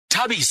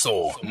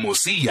Thabiso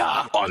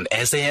Mosia on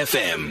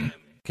SAFM.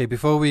 Okay,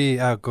 before we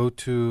go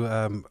to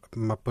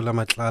Mapula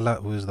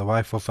Matlala, who is the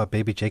wife of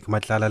baby Jake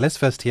Matlala, let's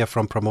first hear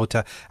from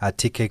promoter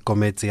TK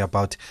Komedzi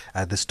about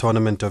this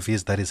tournament of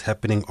his that is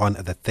happening on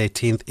the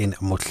 13th in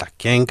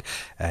Motlakeng,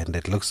 and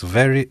it looks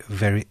very,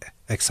 very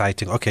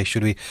exciting.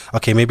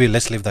 Okay, maybe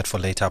let's leave that for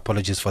later.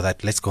 Apologies for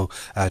that. Let's go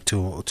to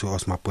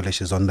Osmapule.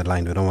 She's on the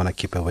line. We don't want to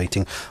keep her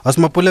waiting.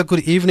 Osmapule,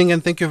 good evening,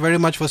 and thank you very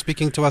much for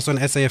speaking to us on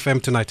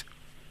SAFM tonight.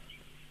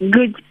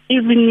 Good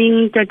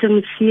evening, Tata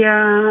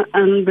Musia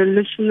and the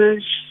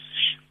listeners.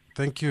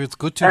 Thank you. It's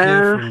good to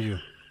hear from you.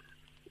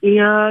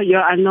 Yeah,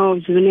 I know.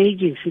 It's been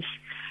ages.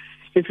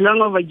 It's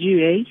long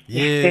overdue, eh?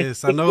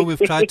 Yes, I know we've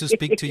tried to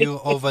speak to you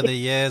over the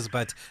years,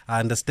 but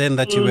I understand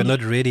that you were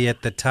not ready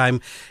at the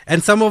time.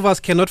 And some of us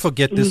cannot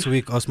forget this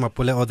week,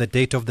 Osmapule, or the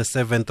date of the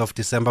 7th of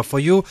December. For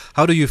you,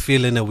 how do you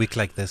feel in a week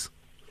like this?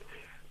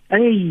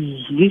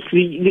 Hey, this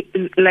week,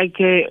 like,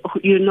 I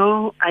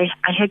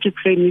had to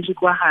play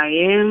music while I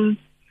am.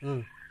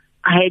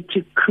 I had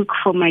to cook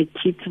for my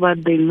kids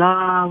what they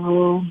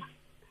love.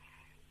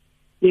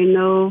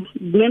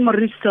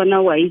 Memories on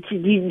our way,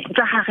 especially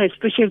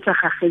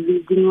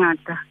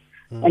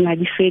and I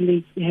feel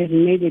it has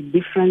made a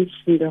difference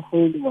in the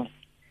whole world.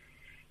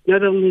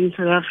 Not only in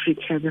South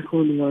Africa, the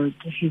whole world.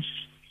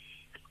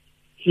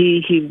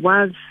 He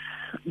was,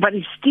 but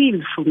he's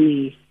still for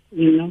me,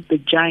 the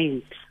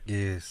giant.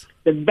 Yes.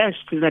 The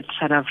best that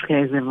South Africa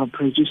has ever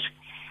produced.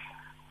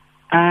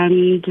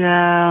 And we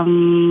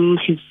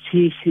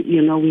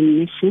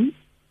miss him.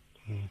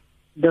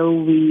 Though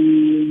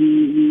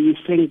we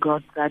thank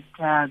God that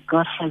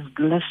God has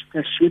blessed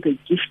us with the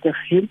gift of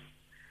him.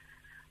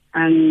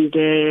 And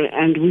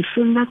we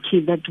feel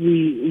lucky that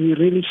we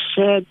really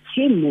shared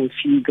him with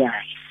you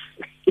guys.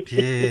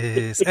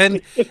 Yes.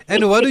 And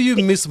what do you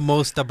miss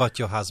most about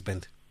your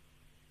husband?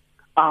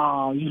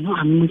 Oh,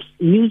 I miss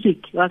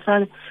music.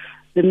 The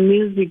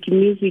music,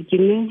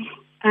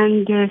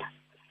 and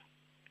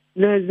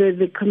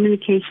the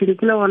communication.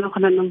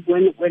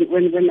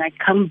 When I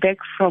come back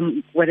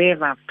from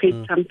whatever, paid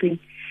something,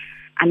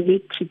 I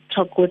need to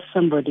talk with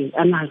somebody,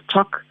 and I'll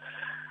talk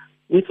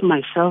with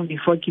myself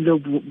before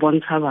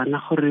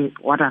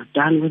what I've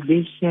done with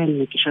this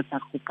and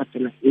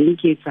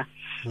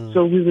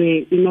so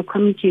we were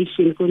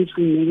communication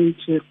constantly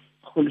to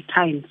whole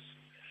times.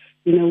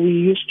 We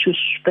used to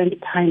spend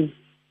time.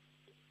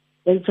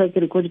 That's like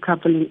a good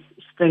couple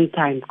spend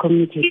time,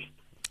 communicate.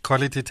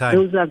 Quality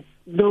time.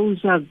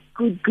 Those are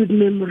good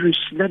memories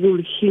that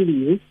will heal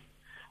you.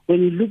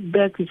 When you look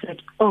back, it's like,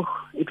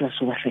 it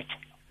was worth it.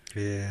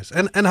 Yes.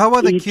 And how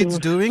are the kids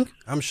doing?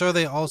 I'm sure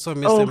they also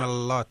miss him a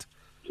lot.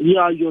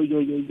 Yeah.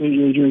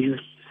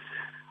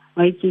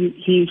 Right?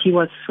 He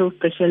was so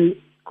special.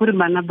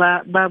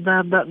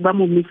 Ba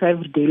mo miss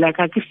every day. Like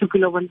I used to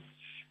kill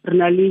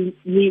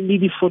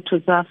the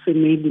photos of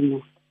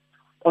family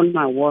on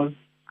my wall.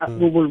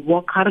 We will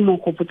walk hard if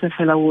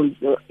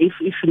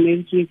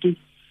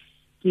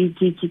I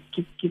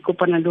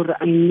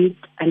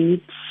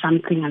need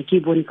something. I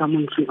keep on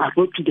coming through. I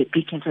wrote to the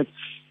picture and said,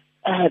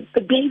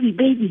 baby,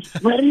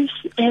 where is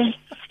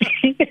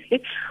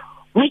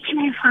where can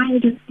I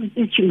find the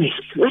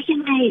where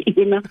can I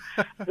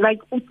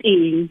like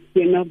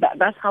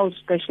that's how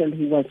special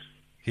he was.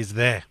 He's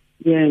there.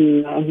 Yeah,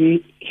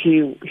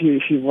 he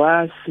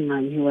was,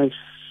 man, he was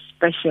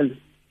special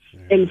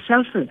and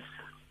selfless.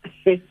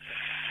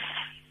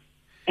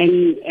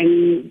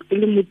 And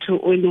before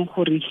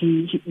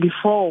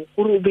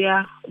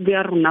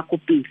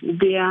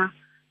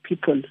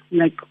people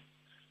like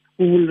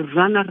who will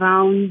run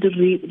around,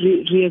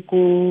 reach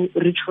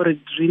for a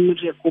dream,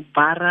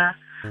 bara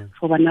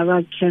for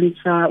another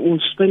cancer, will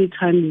spend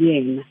time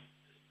here.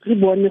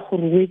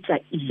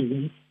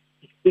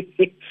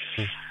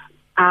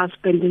 I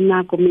spend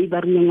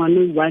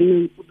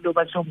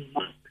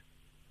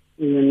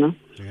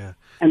Yeah.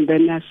 And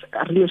then as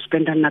I really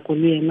spend a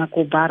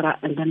bara,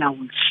 and then I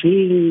will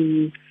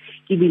sing,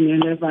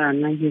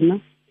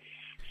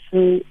 So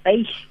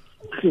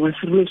it was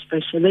really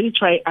special. Then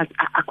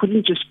I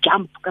couldn't just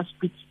jump, I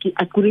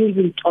couldn't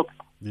even talk.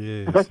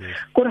 Yes.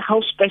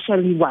 How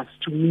special he was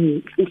to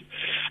me.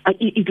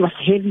 It was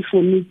heavy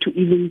for me to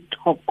even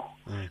talk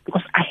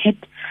because I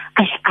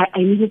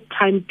needed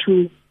time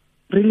to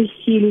really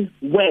heal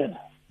well.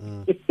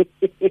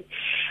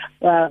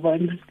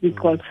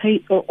 Because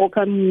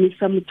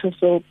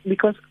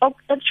because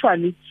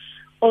actually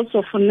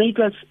also for me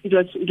it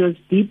was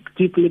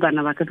deeply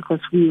Banavaka because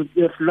we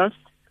have lost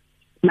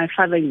my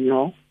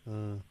father-in-law,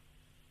 and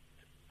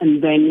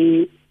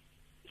then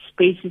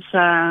spaces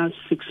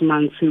 6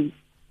 months we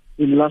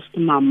lost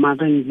my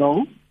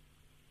mother-in-law,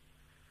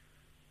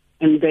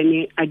 and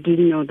then I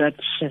didn't know that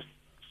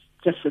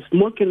just a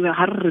smoke in the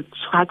heart.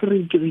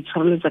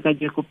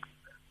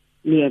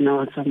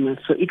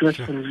 So it was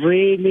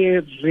really,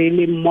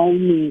 really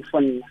moaning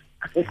for me.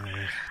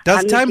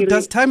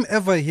 Does time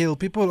ever heal?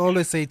 People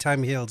always say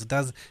time heals. Is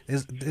that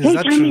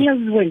time true?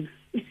 Heals well.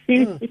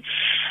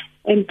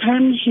 And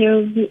time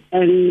heals,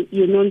 and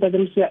that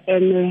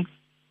and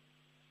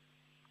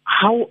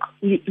how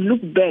we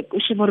look back,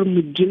 re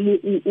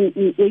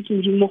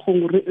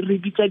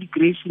bitsa the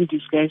grace in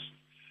disguise.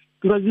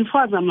 Because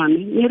before the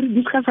money, we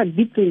discuss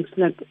deep things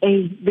like,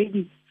 hey,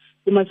 baby,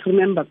 you must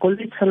remember, call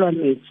it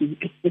saloneti.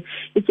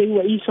 It's a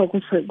way you saw go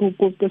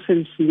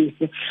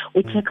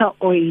check out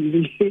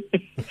oil.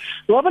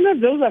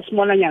 Those are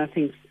smaller young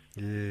things.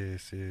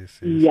 Yes.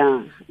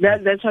 Yeah,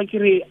 that's why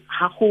we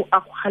have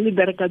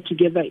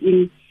together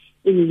in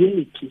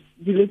unity.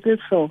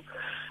 So,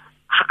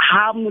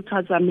 how much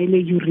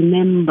you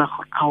remember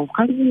how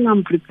can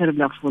you prepare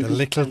for the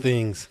little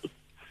things.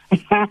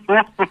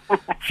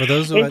 For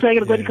those who are,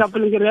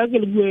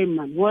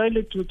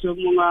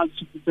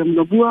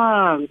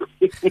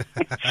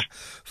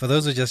 for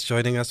those who are just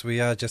joining us,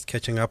 we are just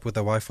catching up with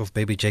the wife of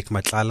baby Jake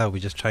Matlala. We're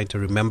just trying to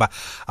remember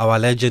our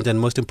legend, and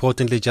most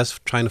importantly,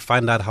 just trying to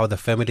find out how the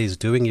family is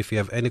doing. If you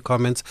have any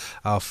comments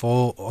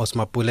for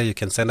Osmapule, you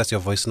can send us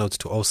your voice notes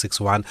to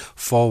 061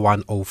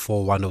 410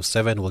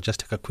 4107. We'll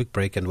just take a quick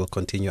break and we'll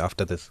continue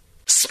after this.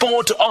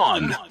 Sport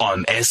on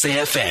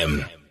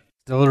SAFM.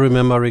 Still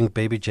remembering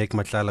baby Jake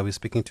Matlala. We're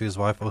speaking to his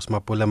wife,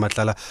 Osmapule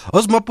Matlala.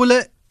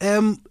 Osmapule,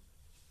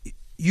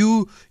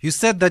 you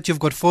said that you've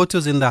got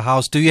photos in the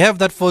house. Do you have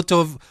that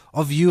photo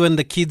of you and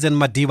the kids and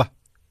Madiba?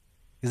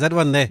 Is that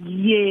one there?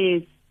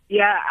 Yes.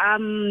 Yeah,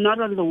 not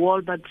on the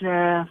wall, but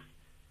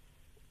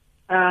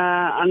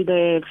on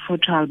the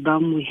photo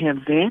album we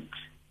have that.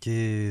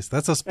 Yes,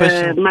 that's a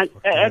special...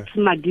 At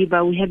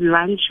Madiba, we had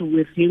lunch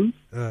with him.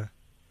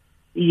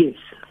 Yes.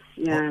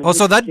 Yeah. Oh,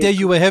 so that day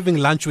you were having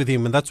lunch with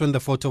him, and that's when the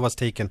photo was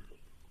taken?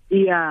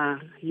 Yeah,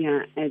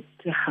 at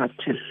the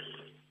hotel.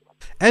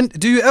 And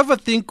do you ever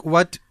think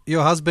what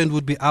your husband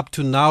would be up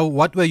to now?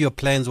 What were your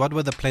plans? What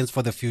were the plans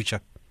for the future?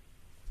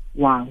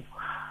 Wow.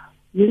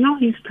 You know,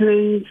 his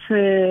plans,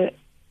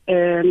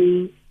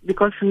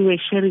 because we were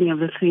sharing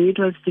everything, it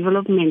was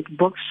development,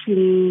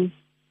 boxing,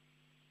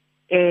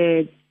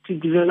 to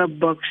develop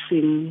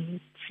boxing,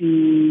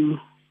 to...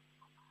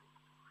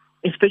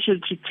 especially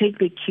to take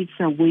the kids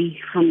away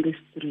from the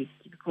street,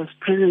 because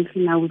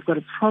presently now we've got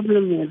a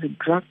problem with the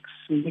drugs,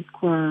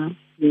 liquor,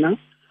 and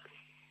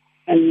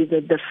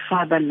the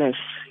fatherless,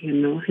 He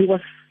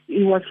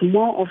was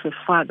more of a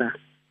father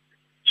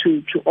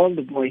to all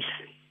the boys,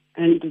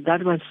 and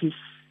that was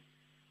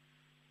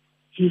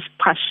his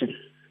passion,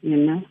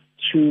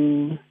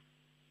 to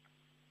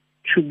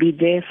be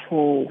there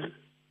for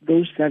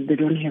those that they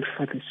don't have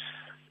fathers.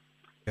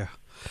 Yeah,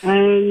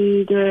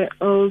 and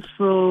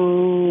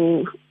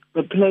also.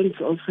 The plans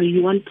also,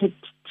 he wanted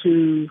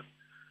to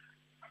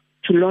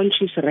launch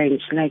his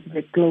range, like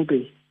the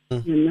clothing,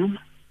 And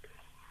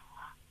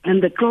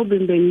the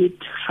clothing, they need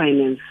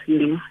finance,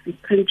 The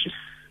countries,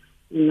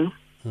 We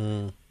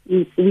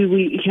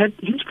had,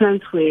 his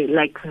plans were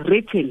like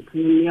written,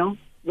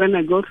 When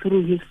I go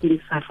through his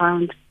things, I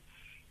found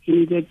he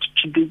needed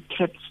to do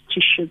caps,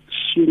 t-shirts,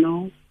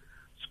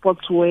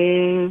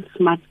 sportswear,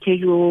 smart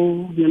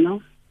casual,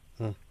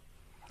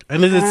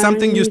 And is it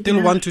something you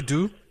still want to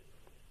do?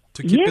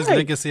 To keep his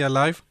legacy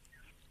alive?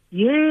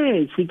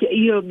 Yes,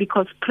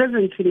 because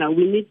presently now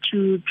we need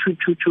to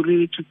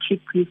really to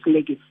keep his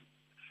legacy,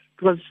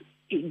 because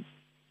he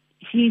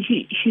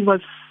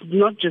was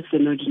not just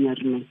an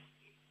ordinary man.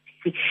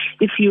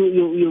 If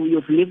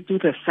you've lived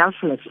with a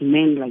selfless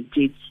man like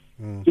Jake,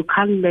 you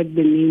can't let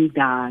the name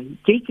die.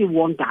 Jake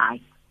won't die.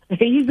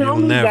 He's the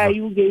only guy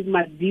who gave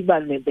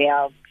Madiba the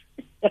belt.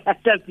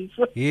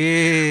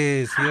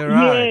 Yes, you're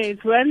right.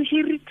 Yes, when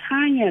he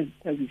retired,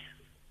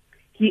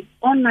 he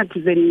honored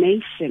the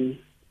nation,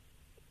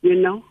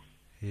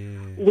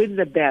 with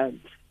the belt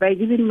by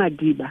giving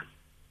Madiba.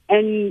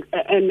 And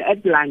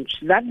at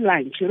lunch,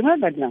 you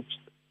remember that lunch?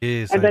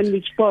 Yes. And then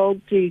we spoke,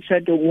 he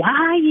said,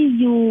 why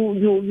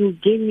you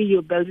gave me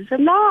your belt? He said,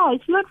 no,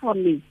 it's not for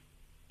me.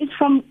 It's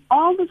from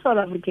all the South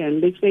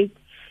Africans. They say,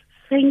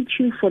 thank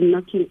you for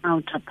knocking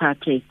out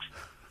apartheid.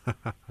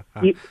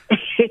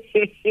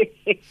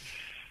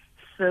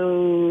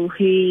 So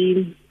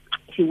he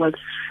was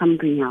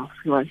something else.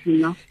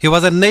 He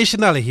was a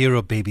national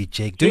hero, baby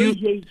Jake. Do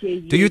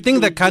you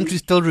think the country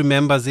still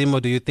remembers him, or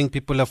do you think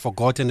people have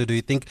forgotten, or do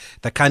you think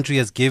the country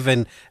has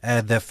given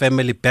the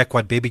family back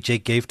what baby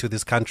Jake gave to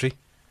this country?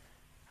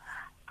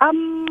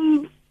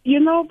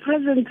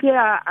 Presently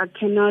I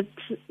cannot,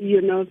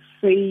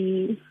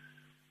 say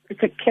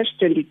it's a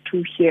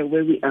catch-22 here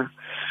where we are.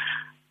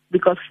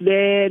 Because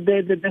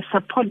the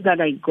support that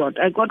I got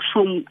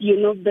from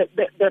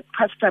the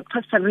Pastor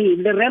Ray,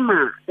 the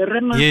Rema.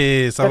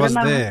 Yes, I was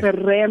there. The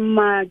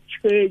Rema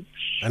Church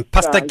and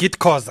Pastor Git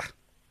Koza.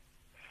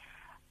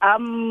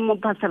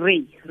 Pastor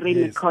Ray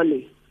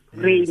McCauley,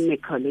 Ray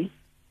McCauley,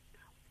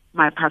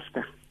 my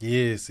pastor.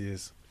 Yes,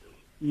 and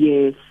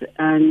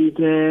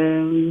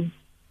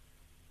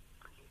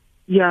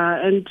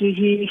and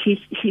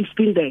he's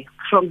been there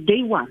from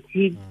day one.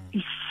 He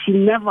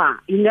never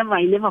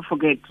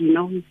forget.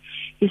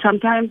 He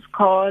sometimes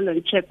call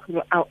and check,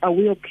 are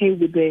we okay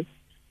with the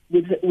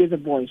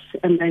boys,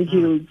 and then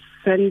he'll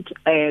send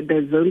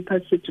the zone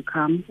person to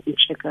come and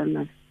check on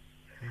us.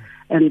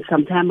 And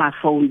sometimes I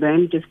phone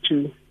them just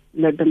to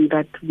let them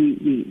that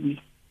we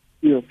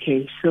be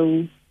okay.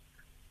 So,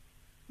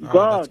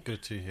 God, that's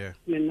good to hear.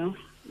 You know,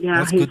 yeah,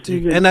 that's good to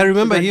hear. And I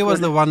remember he was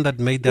the one that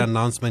made the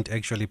announcement,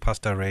 actually,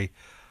 Pastor Ray,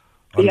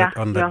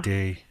 on that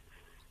day.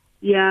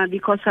 Yeah,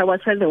 because I was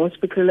at the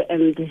hospital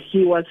and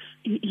he was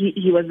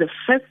the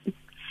first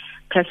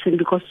person,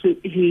 because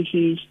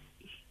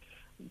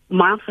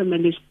my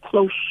family is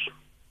close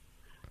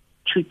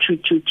to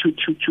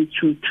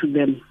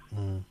them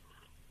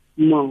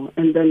more,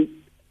 and then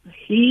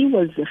he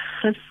was the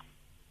first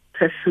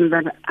person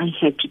that I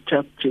had to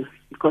talk to,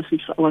 because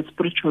he's our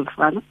spiritual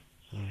father.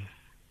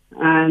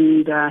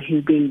 And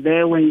he's been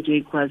there when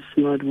Jake was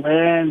not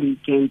well. He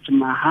came to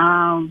my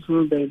house.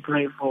 They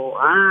prayed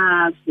for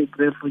us. They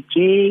prayed for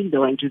Jake. They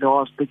went to the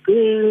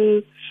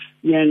hospital,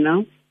 you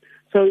know.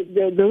 So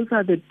those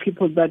are the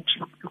people that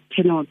you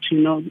cannot, you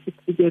know,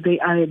 they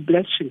are a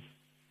blessing.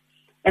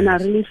 And I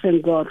really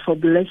thank God for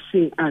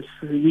blessing us,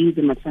 we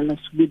the Matsalas,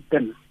 with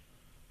them.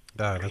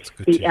 That's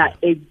good. They are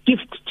a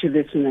gift to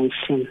this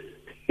nation.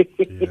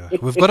 Yeah.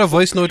 We've got a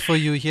voice note for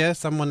you here.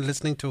 Someone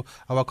listening to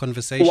our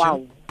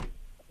conversation.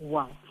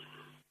 Wow.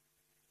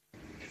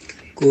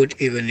 Good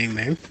evening,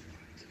 ma'am.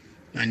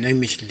 My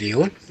name is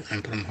Leon.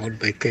 I'm from Hout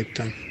Bay, Cape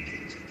Town.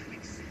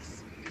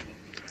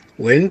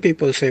 When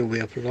people say we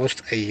have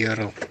lost a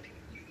hero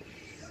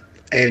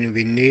and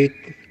we need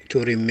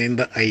to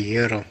remember a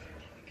hero,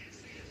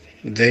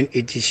 then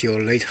it is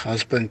your late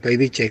husband,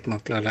 baby Jake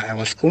Maklala. I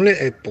was only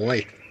a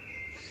boy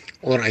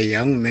or a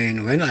young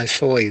man when I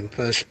saw him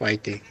first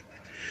fighting.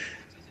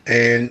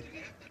 And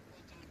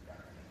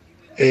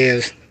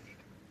as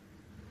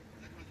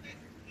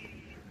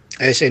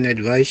an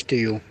advice to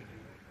you,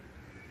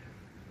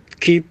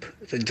 keep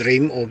the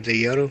dream of the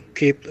hero,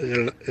 keep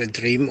the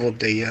dreams of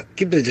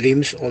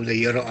the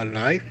hero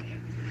alive,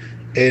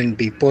 and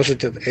be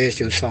positive as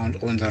you sound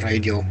on the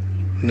radio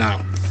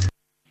now.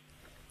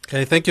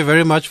 Okay, thank you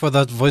very much for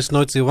that voice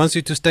note. He wants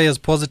you to stay as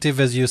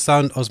positive as you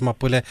sound,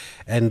 Osmapule,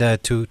 and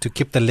to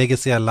keep the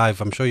legacy alive.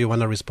 I'm sure you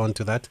want to respond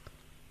to that.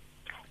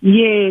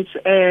 Yes,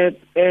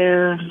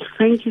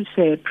 thank you,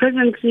 sir.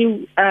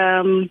 Presently,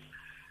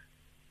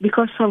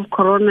 because of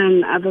Corona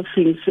and other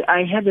things,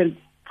 I have a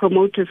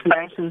promoter's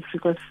license,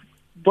 because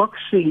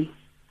boxing,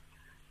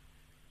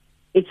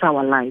 it's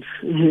our life.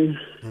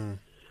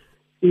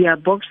 Yeah,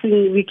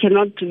 boxing, we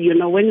cannot, you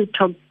know, when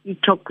we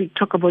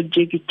talk about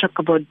Jake, we talk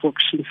about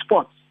boxing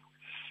sports.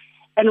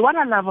 And what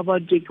I love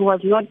about Jake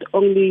was not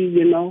only,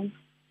 you know,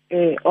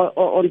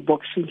 on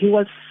boxing, he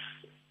was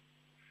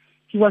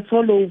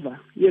all over.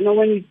 You know,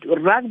 when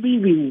rugby,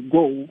 we will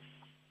go.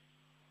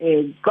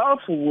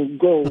 Golf, we will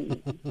go.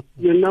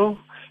 You know,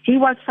 he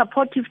was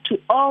supportive to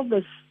all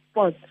the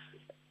sports,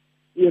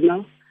 you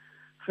know,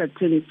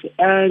 fraternity.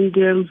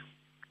 And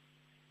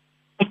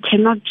I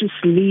cannot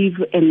just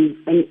leave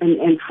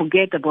and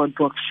forget about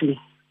boxing.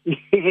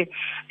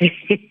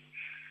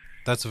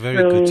 That's very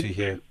good to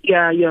hear.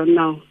 Yeah,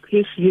 no,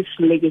 his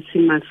legacy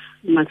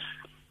must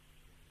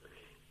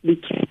be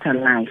kept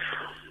alive.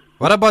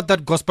 What about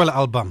that gospel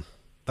album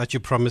that you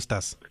promised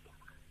us?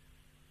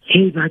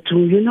 Hey, Batu,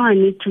 you know, I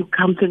need to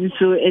come to the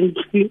show and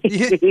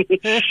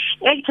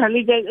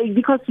actually,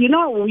 because you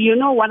know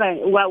what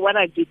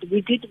I did.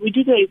 We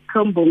did a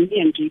combo, me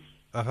and you.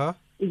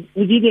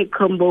 We did a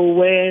combo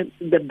where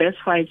the best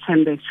fights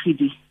and the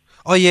CD.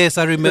 Oh yes,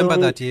 I remember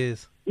that.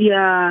 Yes.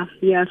 Yeah.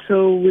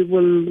 So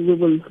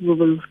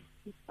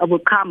I will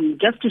come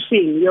just to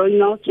sing. You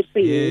know, to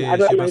sing.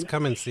 Yes, you must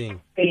come and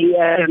sing.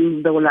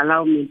 They will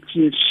allow me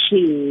to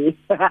sing.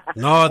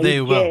 No,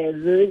 they will.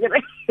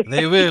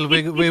 They will.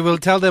 We will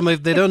tell them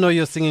if they don't know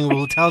you're singing. We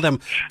will tell them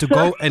to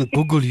go and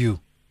Google you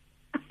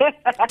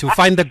to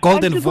find the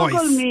golden voice.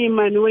 Google me,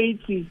 man.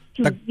 Wait,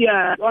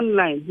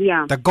 online.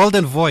 Yeah, the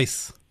golden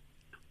voice.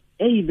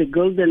 Hey, the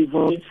golden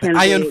voice. The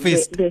Iron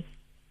Fist. The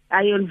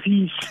Iron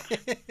Fist.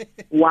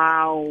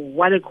 Wow,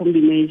 what a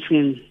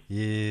combination.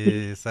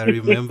 Yes, I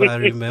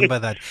remember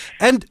that.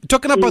 And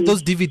talking about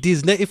those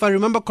DVDs, if I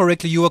remember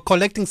correctly, you were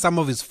collecting some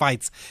of his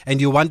fights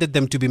and you wanted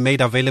them to be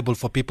made available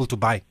for people to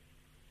buy.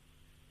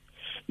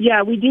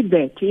 Yeah, we did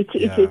that.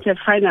 It's a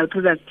final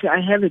product. I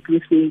have it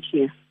with me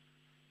here.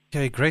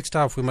 Okay, great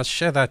stuff. We must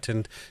share that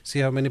and see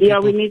how many people... Yeah,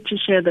 we need to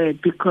share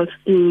that because...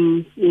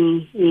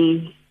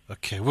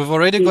 Okay, we've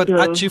already got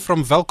Archie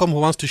from Velcom who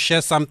wants to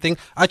share something.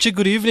 Archie,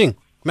 good evening.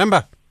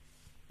 Member,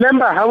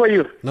 how are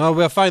you? No,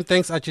 we're fine.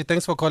 Thanks, Archie.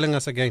 Thanks for calling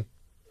us again.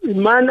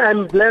 Man,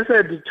 I'm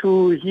blessed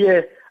to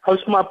hear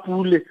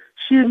Osmapule.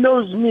 She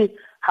knows me,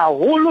 her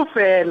whole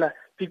fella,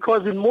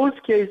 because in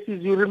most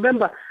cases, you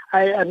remember,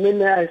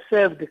 I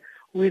served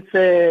with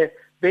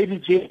Baby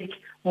Jake,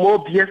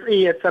 more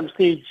BFA at some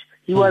stage.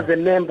 He was a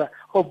member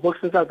of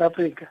Boxing South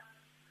Africa.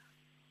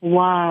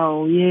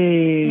 Wow,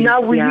 yeah. Now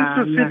we used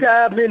to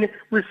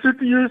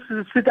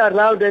sit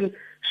around and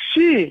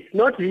she,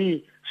 not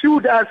he, she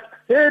would ask,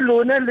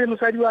 hello,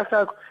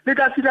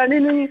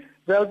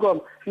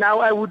 welcome. Now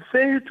I would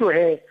say to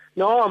her,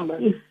 no,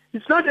 man,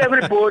 it's not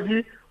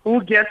everybody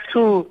who gets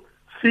to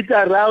sit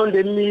around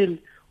a meal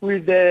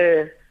with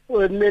the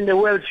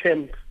world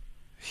champ.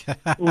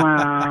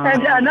 Wow.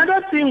 And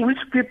another thing which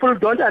people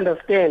don't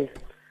understand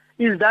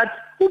is that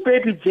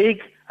Baby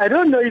Jake, I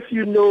don't know if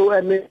you know,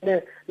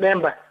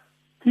 member,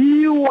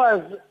 he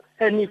was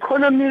an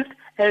economist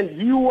and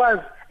he was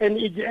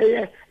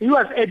educated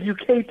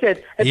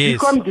at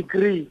BCom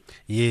degree.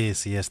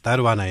 Yes, that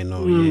one I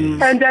know.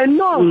 Yes. And I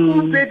know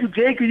Baby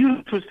Jake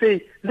used to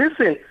say,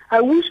 listen,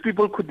 I wish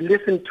people could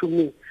listen to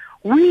me.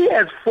 We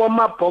as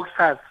former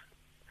boxers,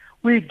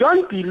 we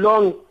don't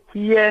belong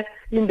here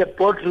in the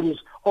boardrooms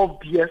of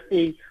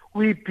BSA.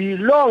 We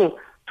belong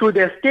to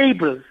the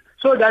stables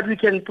so that we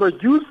can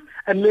produce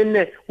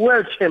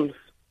world champs.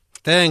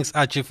 Thanks,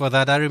 Archie, for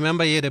that. I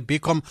remember he had a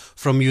BCom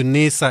from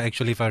UNISA,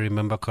 actually, if I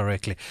remember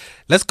correctly.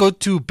 Let's go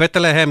to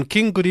Bethlehem.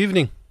 King, good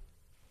evening.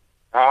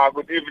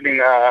 Good evening,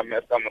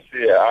 Mr.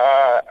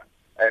 Musia.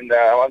 And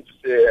I want to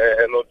say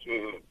hello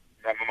to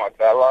Mama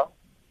Magdala.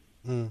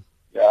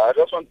 Yeah, I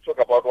just want to talk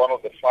about one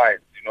of the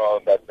fights,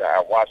 that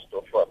I watched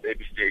of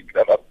Baby Jake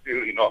that are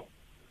still,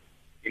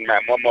 in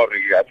my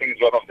memory. I think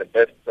it's one of the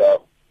best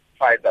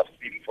fights I've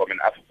seen from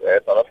a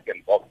South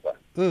African boxer.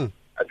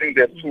 I think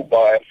there's two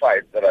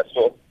fights that I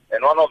saw.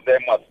 And one of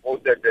them was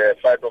voted the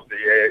fight of the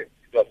year.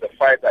 It was the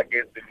fight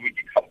against the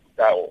Luigi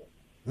Campuzano.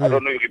 I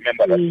don't know if you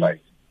remember that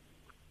fight.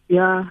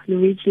 Yeah,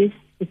 Luigi.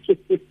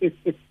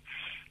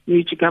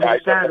 Luigi Campuzano.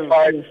 It was the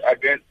fight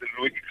against the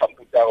Luigi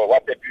Campuzano.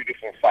 What a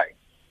beautiful fight.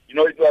 It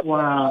was,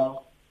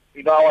 wow.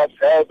 I was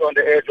held on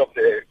the edge of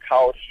the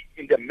couch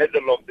in the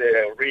middle of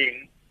the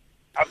ring.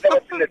 I've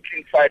never seen a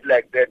clean fight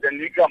like that. And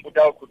Luigi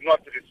Campuzano could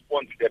not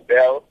respond to the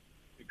bell.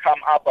 To come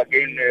up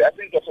again. I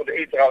think it was on the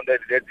 8th round that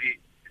he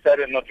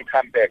decided not to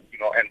come back,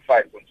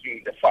 and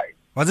continue the fight.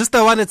 Was this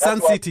the one at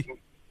Sun City?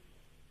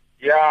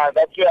 Yeah,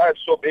 that's where I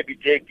saw Baby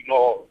Jake,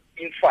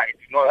 in fight.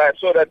 I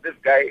saw that this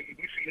guy,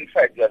 in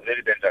fight, was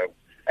very dangerous.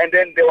 And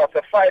then there was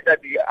a fight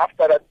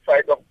after that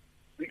fight of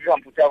Luigi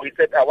Campuzano, he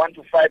said, I want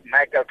to fight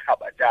Michael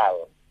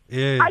Cabajal.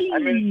 Yeah. I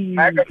mean,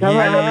 Michael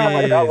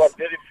Cabajal was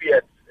very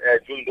fierce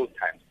during those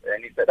times.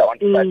 And he said, I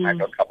want to fight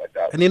Michael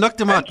Cabajal. And he knocked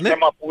him out, ne?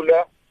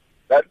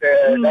 That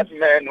man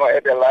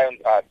had a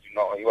lion's heart, he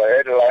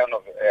had a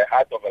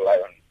heart of a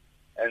lion.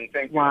 And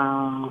thank you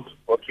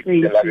for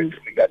keeping the legacy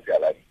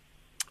alive.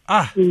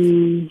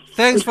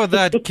 Thanks for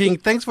that, King.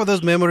 Thanks for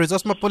those memories.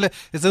 Osma Pule,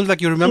 it seems like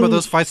you remember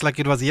those fights like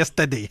it was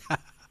yesterday.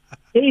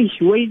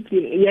 Wait,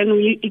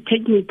 it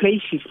takes me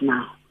places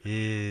now.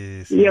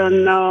 Yes. The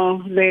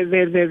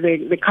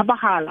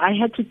Kabahal. I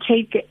had to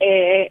take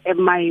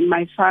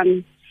my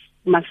son,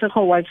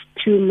 Maseko was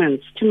 2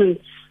 months.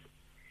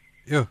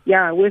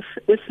 Yeah, with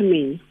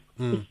me.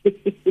 To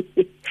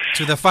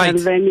the fight. And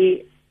then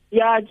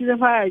to the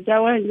fight.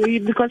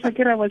 Because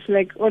Akira was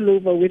like all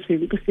over with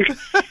him.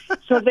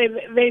 So they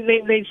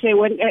say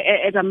when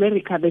at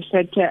America they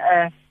said,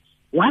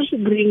 why you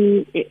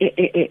bring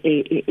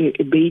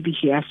a baby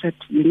here? I said,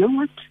 you know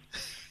what?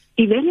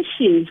 If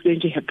anything is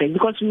going to happen,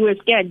 because we were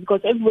scared,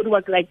 because everybody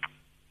was like,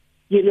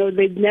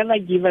 they'd never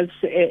give us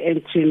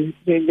anything.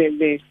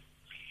 They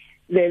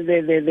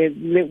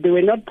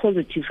were not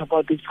positive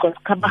about this, because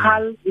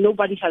Kabahal,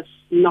 nobody has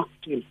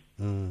knocked him.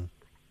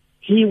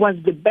 He was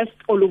the best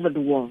all over the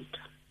world.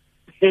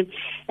 And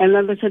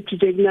then they said to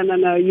Jake,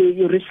 no,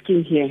 you're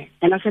risking here.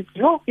 And I said,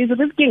 no, he's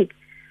risking.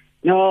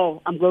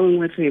 No, I'm going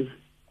with him.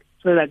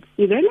 So that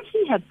if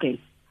anything happened,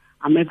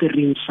 I'm at the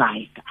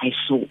ringside. I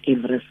saw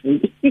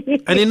everything.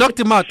 And he knocked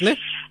him out, ne?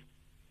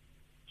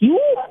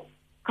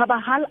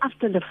 Kabahal,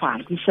 after the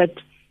fight, he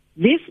said,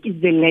 this is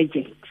the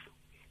legend.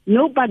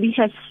 Nobody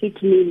has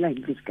hit me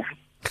like this guy.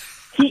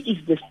 He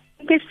is the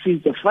strongest,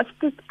 he's the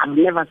fastest. I've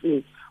never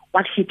seen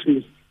what hit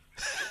me.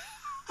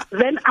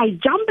 Then I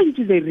jump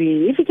into the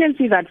ring. If you can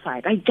see that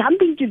fight, I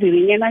jump into the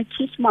ring and I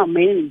kiss my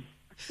man.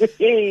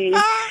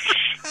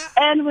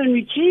 And when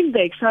we came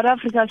back, South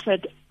Africa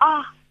said,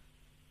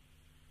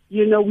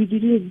 we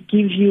didn't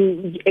give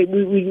you,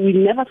 we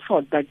never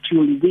thought that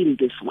you'll win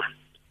this one.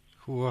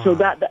 Wow. So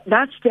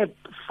that's the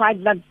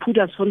fight that put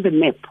us on the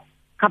map,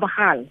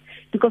 Kabahal.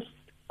 Because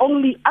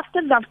only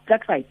after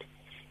that fight,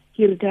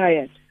 he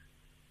retired.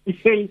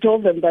 He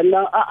told them that,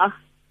 no,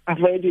 I've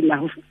heard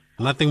enough.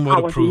 Nothing more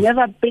to prove. I was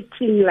never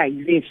beaten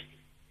like this.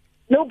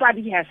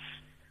 Nobody has.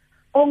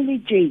 Only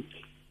Jake.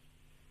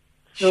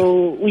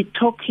 So we're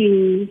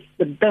talking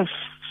the best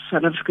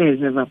South Africa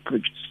has ever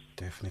produced.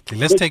 Definitely.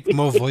 Let's take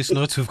more voice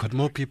notes. We've got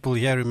more people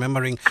here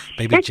remembering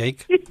Baby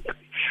Jake.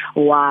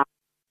 Wow.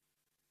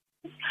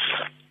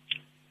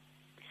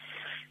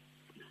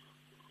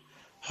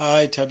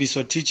 Hi,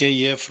 Tabiso. TJ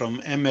here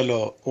from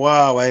MLO.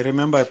 Wow, I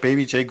remember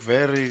Baby Jake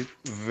very,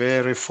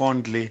 very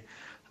fondly.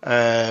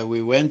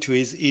 We went to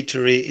his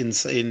eatery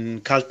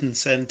in Carlton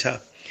Center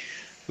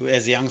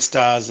as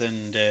youngsters,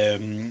 and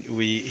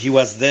he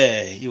was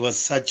there. He was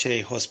such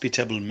a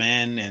hospitable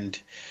man, and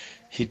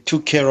he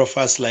took care of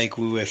us like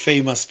we were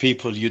famous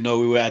people. We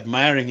were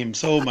admiring him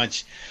so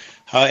much.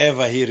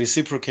 However, he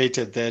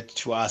reciprocated that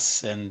to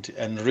us, and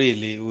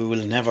really, we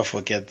will never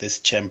forget this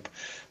champ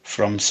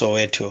from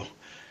Soweto.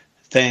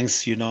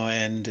 Thanks,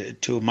 and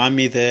to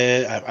Mommy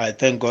there, I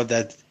thank God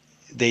that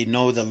they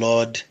know the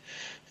Lord,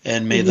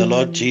 and may the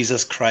Lord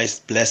Jesus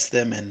Christ bless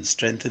them and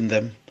strengthen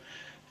them.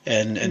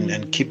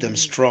 and keep them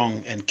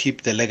strong and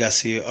keep the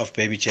legacy of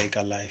Baby Jake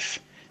alive.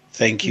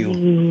 Thank you,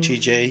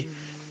 TJ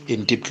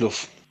in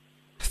Diepkloof.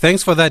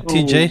 Thanks for that,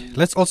 TJ.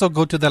 Let's also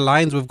go to the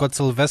lines. We've got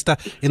Sylvester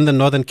in the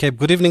Northern Cape.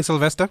 Good evening,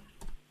 Sylvester.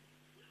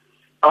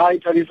 Hi,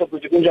 Talisa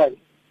Pujikunjani.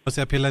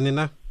 Siyaphila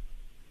nina?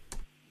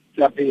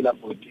 Siyaphila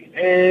futhi.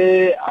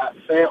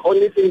 The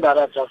only thing that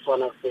I just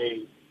want to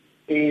say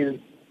is,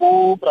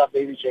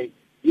 Baby Jake,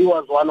 he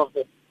was one of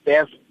the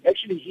best.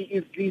 Actually, he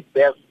is the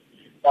best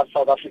that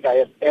South Africa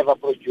has ever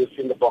produced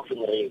in the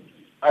boxing ring.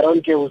 I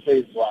don't care who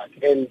says what.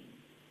 And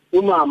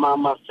Umama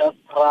must just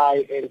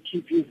try and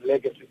keep his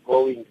legacy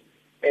going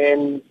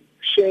and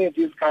share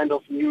this kind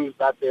of news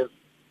that there's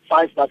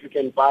fights that you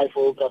can buy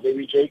for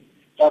Baby Jake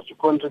just to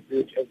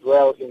contribute as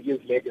well in his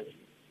legacy.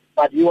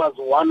 But he was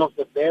one of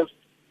the best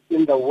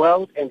in the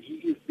world, and he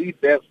is the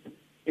best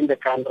in the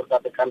country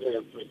that the country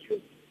has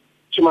produced.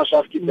 She must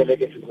just keep the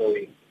legacy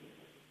going.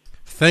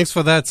 Thanks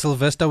for that,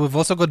 Sylvester. We've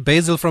also got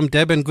Basil from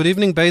Durban. Good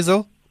evening,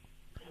 Basil.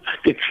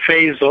 It's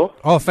Faisal.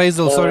 Oh,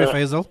 Faisal. Sorry,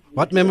 Faisal.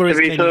 What memories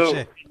can you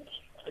share?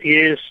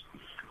 Yes,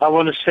 I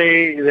want to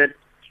say that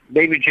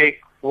Baby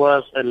Jake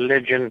was a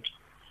legend.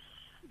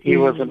 He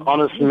was an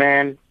honest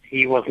man.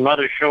 He was not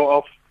a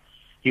show-off.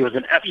 He was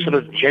an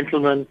absolute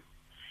gentleman.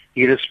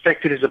 He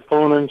respected his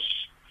opponents.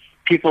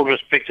 People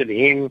respected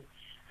him,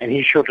 and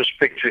he showed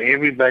respect to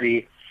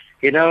everybody.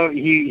 You know,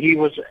 he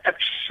was an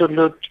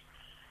absolute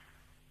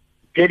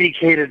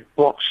dedicated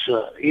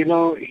boxer. You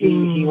know,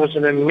 he was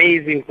an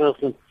amazing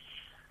person.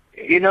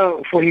 You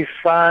know, for his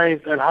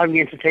size and how he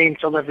entertained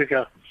South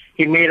Africa,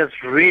 he made us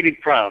really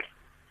proud.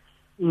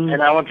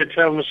 And I want to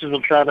tell Mrs.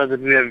 Mhlala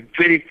that we are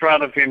very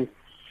proud of him,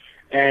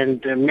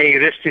 and may he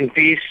rest in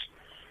peace.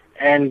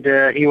 And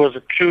he was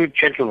a true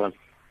gentleman.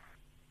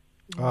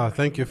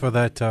 Thank you for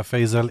that,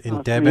 Faisal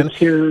in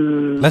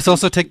Durban. Let's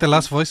also take the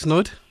last voice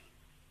note.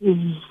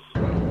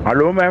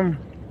 Hello, ma'am.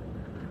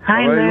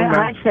 Hi, ma'am.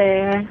 Hi,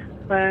 sir.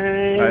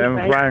 I am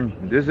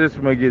fine. This is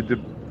Magid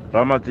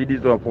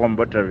Ramatidiso from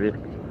Butterville.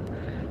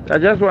 I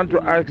just want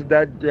to ask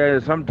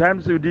that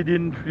sometimes you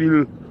didn't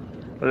feel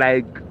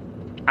like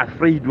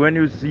afraid when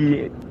you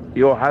see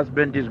your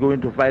husband is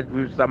going to fight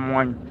with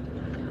someone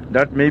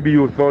that maybe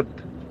you thought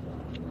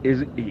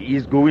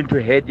is going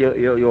to hurt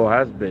your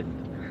husband.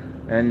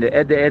 And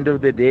at the end of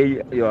the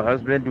day, your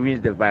husband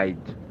wins the fight.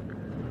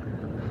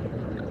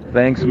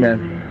 Thanks,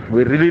 man.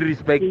 We really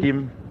respect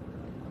him.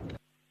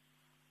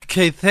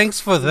 Okay, thanks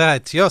for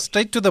that. Yo,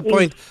 straight to the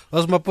point.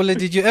 Osmapule,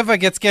 did you ever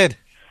get scared?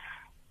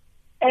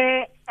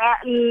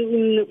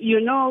 You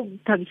know,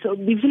 so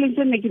the feelings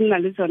were making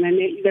Malison, and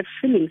the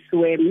feelings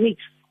were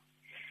mixed.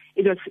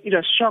 It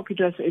was shock.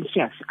 It was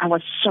anxious. I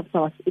was shocked.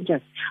 I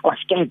was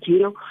scared. You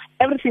know,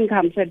 everything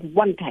comes at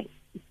one time.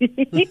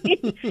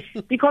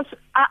 Because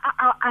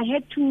I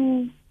had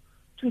to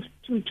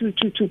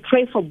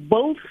pray for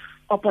both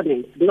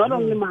opponents, not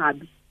only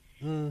Mahabi.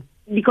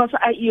 Because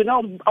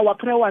our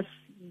prayer was,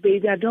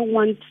 baby, I don't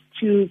want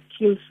to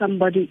kill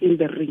somebody in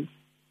the ring.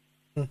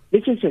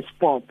 This is a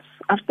sport.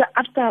 After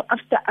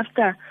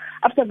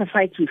the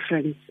fight with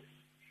friends,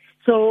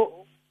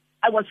 so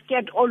I was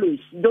scared always.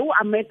 Though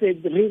I'm at the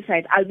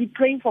ringside, I'll be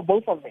praying for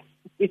both of them.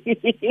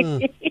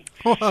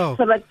 Wow.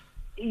 So that,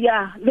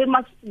 yeah,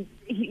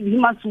 he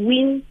must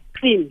win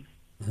clean,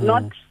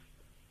 not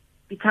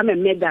become a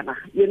murderer.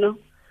 You know,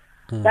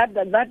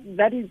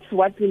 that is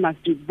what we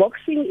must do.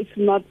 Boxing is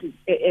not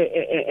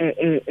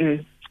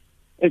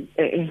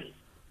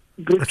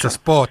brutal. It's a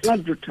sport. It's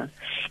not brutal.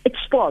 It's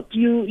sport.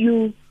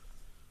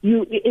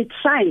 It's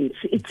science.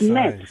 It's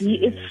math.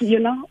 It's, you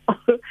know.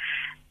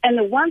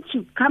 And once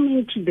you come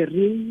into the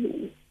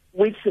ring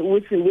with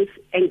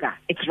anger,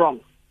 it's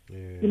wrong.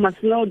 You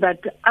must know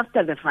that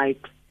after the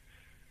fight,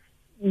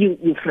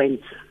 you're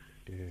friends.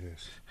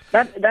 Yes.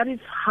 That is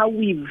how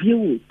we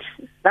view it.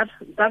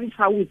 That is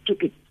how we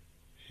took it.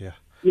 Yeah.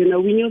 You know,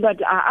 we knew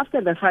that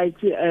after the fight,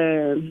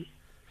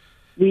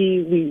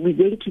 we're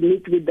going to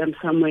meet with them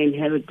somewhere in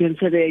heaven. And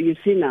said, you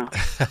see now,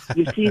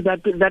 you see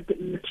that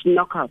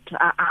knockout.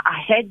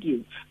 I heard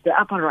you, the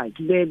upper right,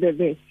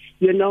 the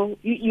you know,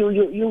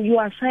 you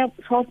are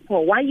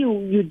southpaw. Why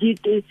you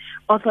did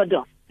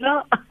orthodox?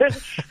 No,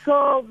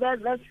 so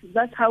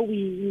that's how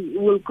we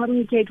will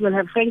communicate. We'll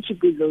have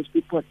friendship with those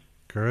people.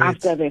 Great.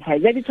 After the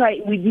fight. That is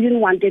why we didn't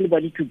want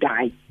anybody to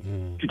die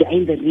in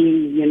the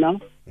ring. You know,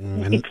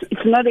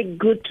 it's not a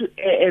good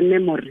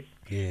memory.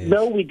 Yes.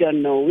 Though we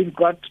don't know, we've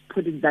got to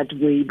put it that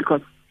way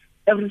because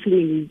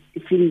everything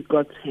is in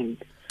God's hand.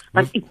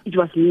 But it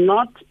was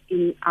not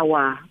in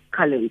our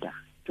calendar.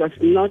 It was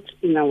not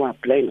in our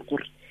plan.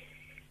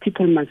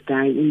 People must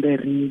die in the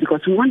ring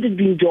because we wanted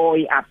to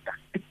enjoy after.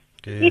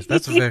 Yes,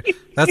 that's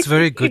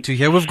very good to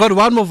hear. We've got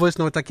one more voice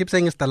note. I keep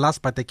saying it's the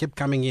last, but they keep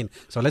coming in.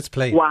 So let's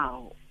play.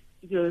 Wow.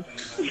 Yes.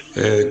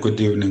 Good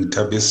evening,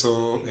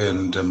 Tabiso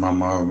and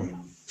Mama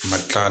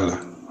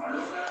Matlala.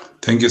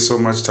 Thank you so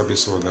much,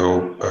 Tabiso,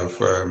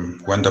 for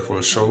a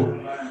wonderful show.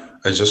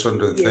 I just want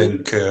to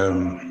thank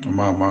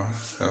Mama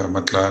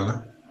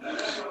Matlala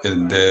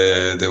and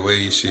the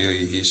way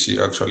she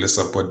actually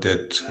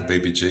supported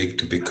Baby Jake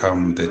to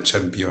become the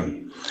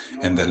champion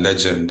and the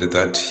legend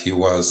that he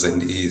was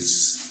and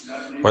is.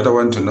 What I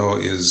want to know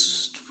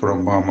is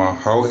from Mama,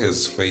 how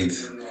has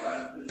faith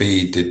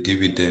paid a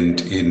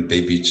dividend in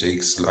baby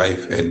Jake's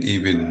life and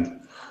even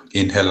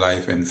in her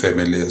life and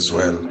family as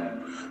well?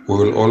 We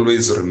will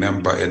always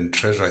remember and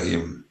treasure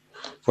him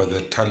for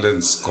the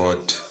talents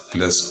God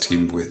blessed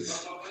him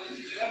with.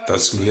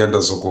 That's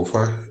Luyanda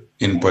Zokufa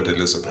in Port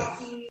Elizabeth.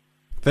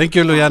 Thank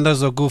you, Luyanda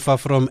Zokufa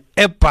from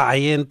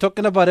Epai. And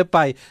talking about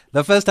Epai,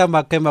 the first time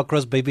I came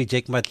across baby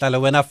Jake Matlala,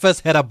 when I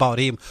first heard about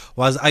him,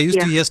 was I used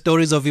to hear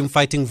stories of him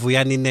fighting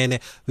Vuyani Nene.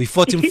 We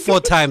fought him 4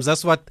 times.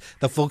 That's what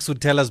the folks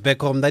would tell us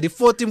back home, that he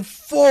fought him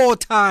 4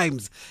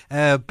 times,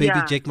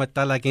 baby Jake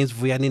Matlala against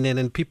Vuyani Nene.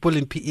 And people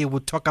in PE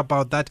would talk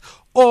about that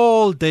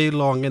all day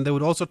long, and they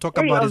would also talk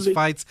about his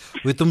fights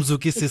with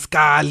Umzuki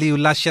Siskali,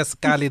 Ulasha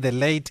Skali, the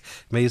late.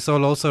 May his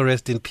soul also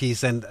rest in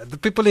peace. And the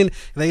people in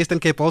the Eastern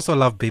Cape also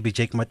love baby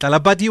Jake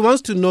Matlala. But he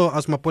wants to know,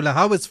 Asmapula,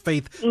 how has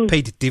faith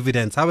paid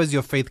dividends? How has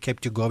your faith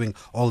kept you going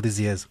all these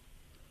years?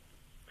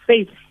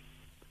 Faith.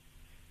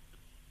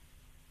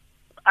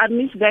 I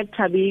missed that,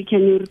 Tabi. Can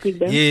you repeat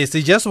that? Yes,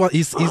 he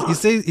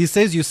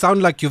says you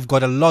sound like you've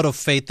got a lot of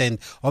faith and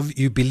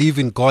you believe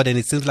in God, and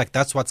it seems like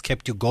that's what's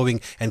kept you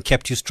going and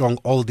kept you strong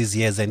all these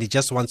years, and he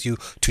just wants you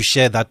to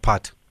share that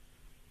part.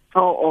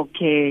 Oh,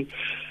 okay.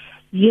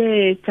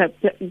 Yes.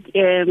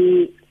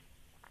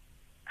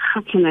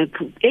 How can I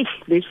put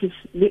this is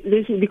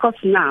because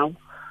now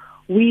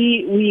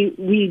we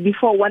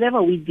before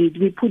whatever we did,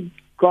 we put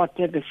God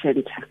at the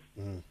center.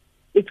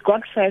 It's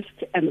God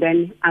first and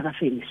then other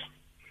things.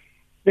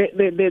 The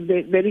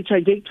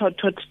Richard Jake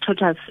taught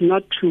us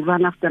not to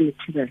run after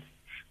material.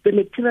 The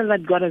material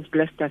that God has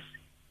blessed us,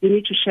 we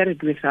need to share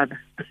it with others.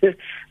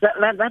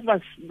 that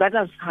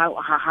was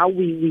how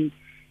we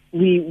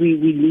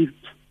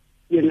lived,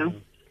 you know.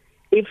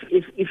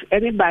 If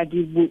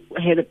anybody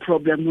had a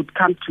problem, would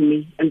come to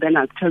me, and then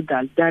I'll tell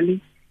Dali,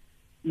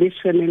 this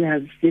family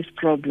has this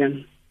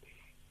problem.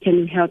 Can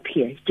you help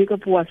here?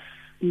 Jacob will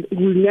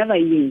never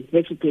even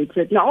hesitate.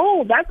 Said,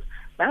 no, that's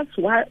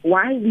why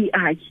we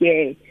are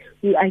here.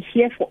 We are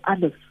here for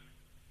others.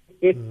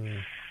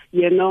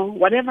 You know,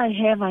 whatever I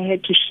have, I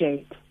had to share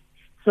it.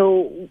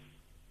 So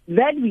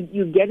that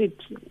you get it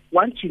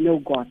once you know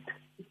God.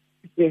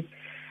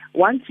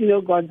 Once you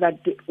know God, that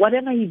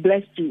whatever He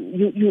blessed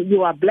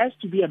you are blessed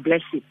to be a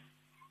blessing.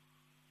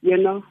 You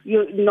know,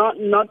 you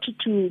not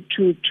to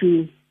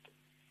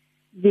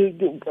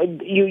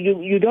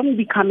you don't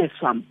become a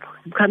swamp.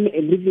 You become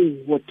a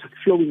living water,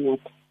 flowing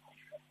water.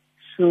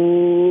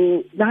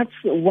 So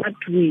that's what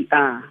we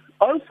are.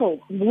 Also,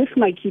 with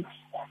my kids,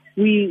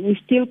 we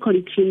still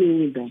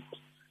continue with that.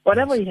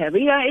 Whatever you have.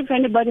 Yeah, if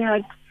anybody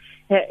had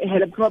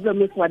a problem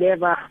with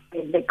whatever,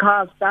 the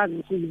car starts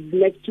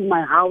next to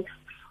my house,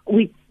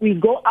 we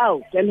go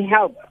out and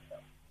help.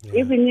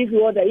 If we need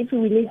water, if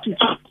we need to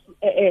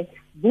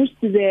boost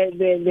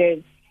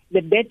the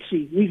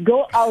battery, we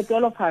go out,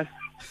 all of us.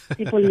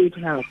 People need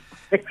help.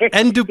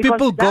 And do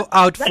people go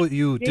out for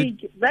you?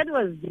 That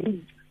was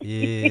big.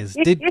 Yes.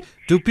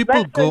 Do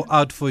people go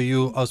out for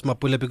you,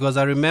 Osmapule? Because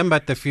I remember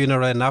at the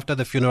funeral and after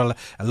the funeral,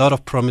 a lot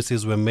of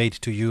promises were made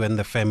to you and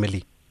the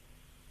family.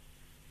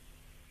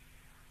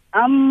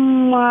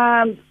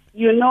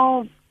 You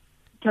know,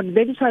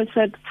 that's why I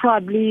said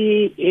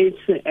probably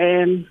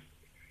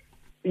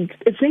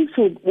things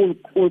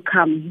will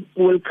come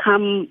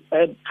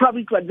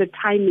probably at the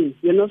timing.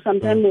 You know,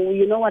 sometimes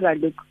you know what I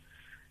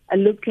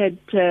look at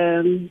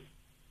the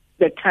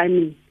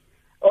timing.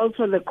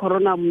 Also, the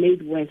corona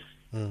made worse.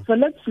 So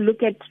let's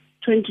look at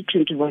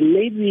 2021.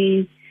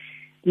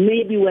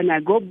 Maybe when I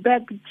go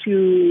back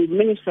to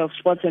Minister of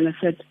Sports and I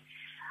said,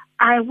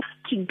 I want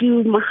to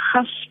do my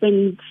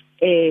husband's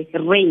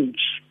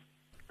range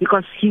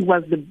because he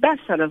was the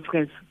best South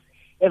Africans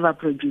ever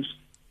produced.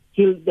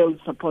 They'll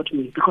support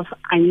me because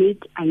I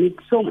need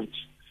so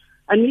much.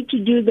 I need to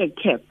do the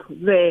cap,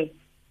 the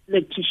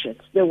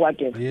t-shirts, the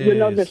whatever. Yes. You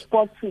know, the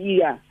sports,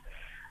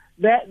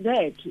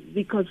 that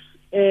because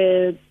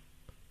it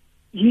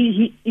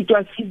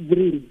was his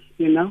dream,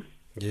 you know.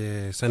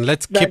 Yes, and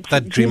let's keep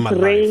that dream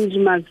alive. Range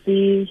must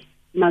be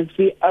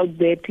out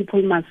there.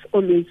 People must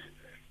always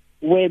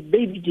wear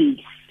baby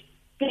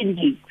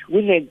jeans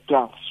with a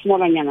glove,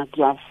 smaller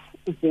glove.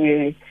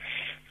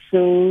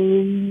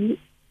 So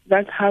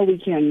that's how we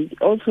can.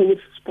 Also with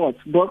sports,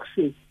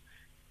 boxing.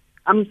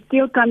 I'm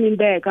still coming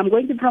back. I'm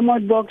going to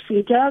promote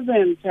boxing. Tell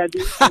them,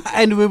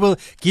 and we will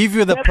give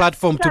you the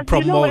platform to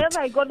promote. You know, wherever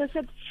I go, they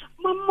said,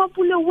 Mama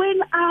Pule,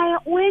 when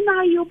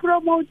are you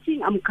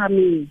promoting? I'm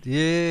coming.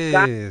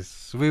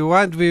 Yes, we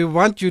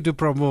want you to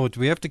promote.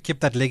 We have to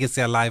keep that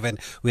legacy alive, and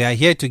we are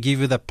here to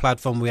give you the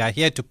platform. We are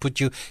here to put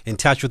you in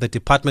touch with the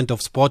Department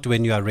of Sport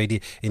when you are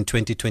ready in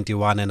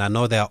 2021. And I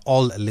know they are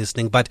all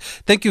listening. But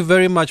thank you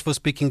very much for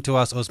speaking to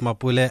us,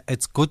 Osmapule.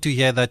 It's good to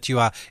hear that you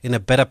are in a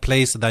better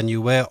place than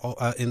you were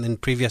in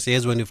previous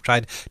years when we've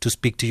tried to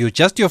speak to you.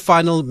 Just your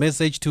final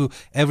message to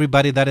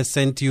everybody that has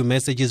sent you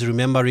messages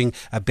remembering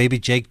baby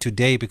Jake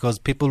today, because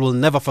people will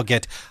never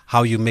forget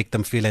how you make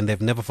them feel, and they've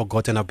never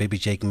forgotten how baby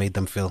Jake made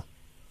them feel.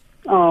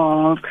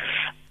 Oh,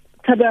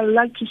 Tab, I'd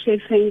like to say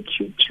thank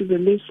you to the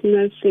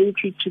listeners,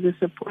 thank you to the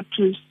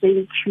supporters,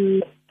 thank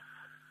you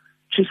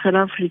to South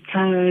Africa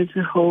as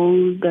a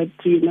whole, that,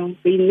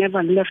 they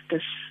never left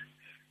us.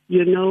 They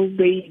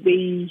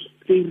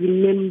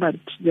remembered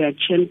their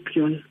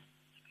champion.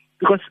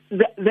 Because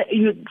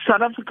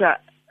South Africa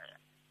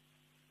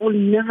will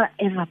never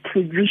ever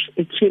produce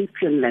a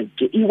champion like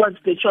Jay. He was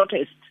the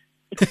shortest.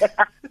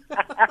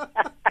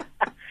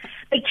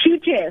 The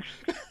cutest.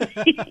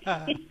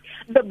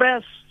 The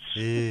best.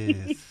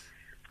 Yes.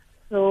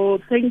 So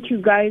thank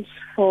you guys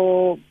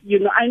for,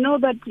 I know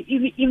that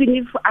even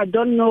if I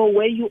don't know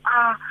where you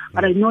are,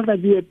 but I know that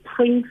you are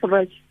praying for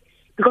us,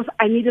 because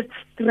I needed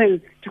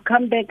strength to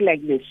come back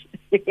like this.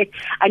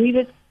 I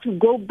needed to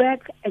go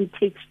back and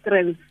take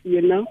strength,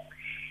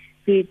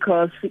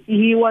 because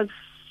he was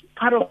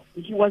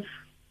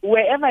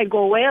wherever I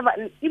go,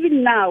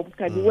 even now,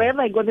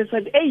 wherever I go, they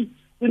said, hey,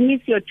 we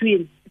miss your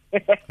twin.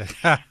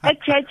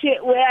 At church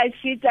where I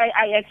sit,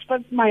 I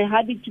expect my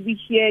hubby to be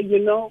here,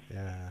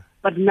 Yeah.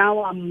 But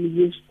now I'm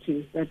used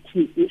to that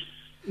he is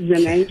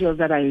an angel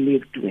that I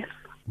lived with.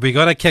 We're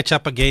going to catch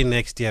up again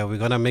next year. We're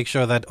going to make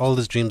sure that all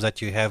these dreams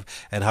that you have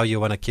and how you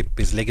want to keep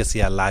his legacy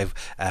alive,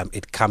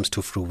 it comes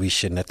to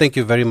fruition. Thank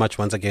you very much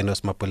once again,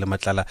 Mapule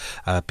Matlala,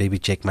 Baby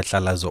Jake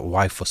Matlala's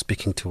wife, for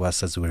speaking to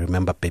us as we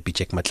remember Baby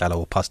Jake Matlala,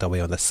 who passed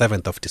away on the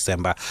 7th of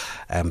December,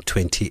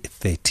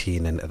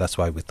 2013. And that's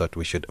why we thought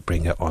we should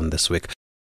bring her on this week.